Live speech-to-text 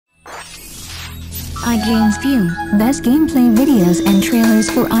iGamesView, best gameplay videos and trailers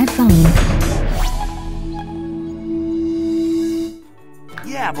for iPhone.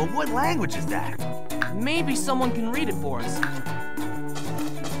 Yeah, but what language is that? Maybe someone can read it for us.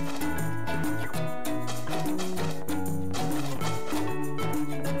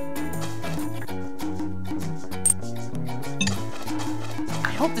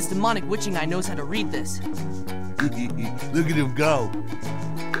 I hope this demonic witching eye knows how to read this. Look at him go.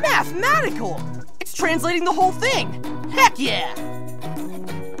 Mathematical! It's translating the whole thing! Heck yeah!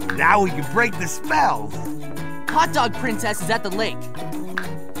 Now we can break the spells. Hot Dog Princess is at the lake.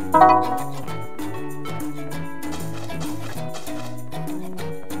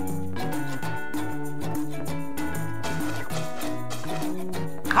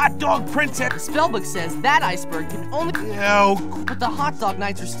 Hot Dog Princess. The spellbook says that iceberg can only... Yo, But the hot dog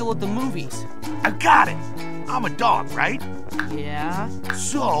nights are still at the movies. I got it. I'm a dog, right? Yeah?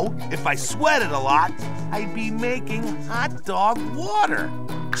 So, if I sweated a lot, I'd be making hot dog water.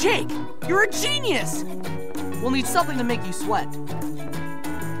 Jake, you're a genius! We'll need something to make you sweat.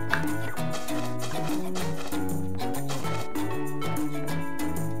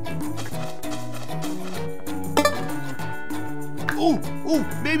 Ooh,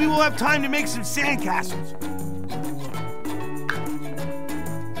 maybe we'll have time to make some sandcastles.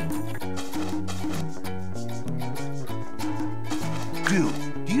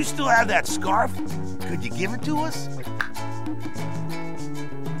 Dude, do you still have that scarf? Could you give it to us?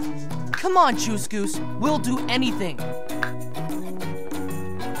 Come on, Juice Goose. We'll do anything.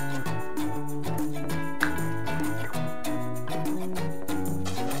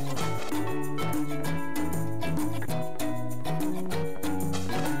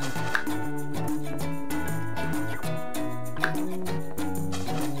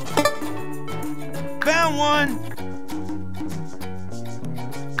 Found one!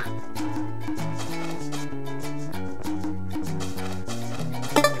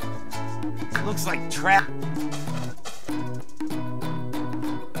 Looks like trap.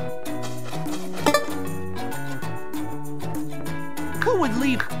 Who would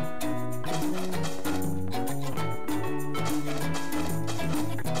leave?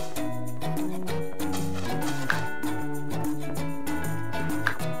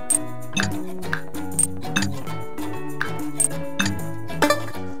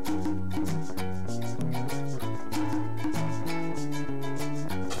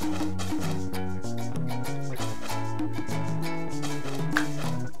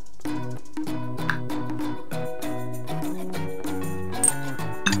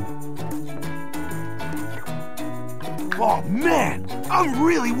 Oh man, I'm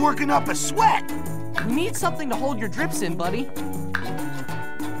really working up a sweat. We need something to hold your drips in, buddy.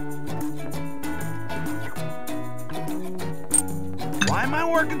 Why am I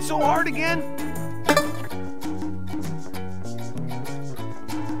working so hard again?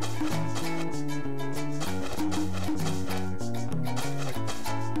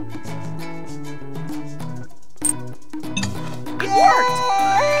 It worked!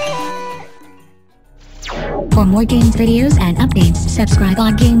 For more games videos and updates, subscribe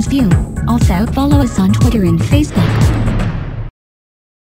on iGamesView. Also follow us on Twitter and Facebook.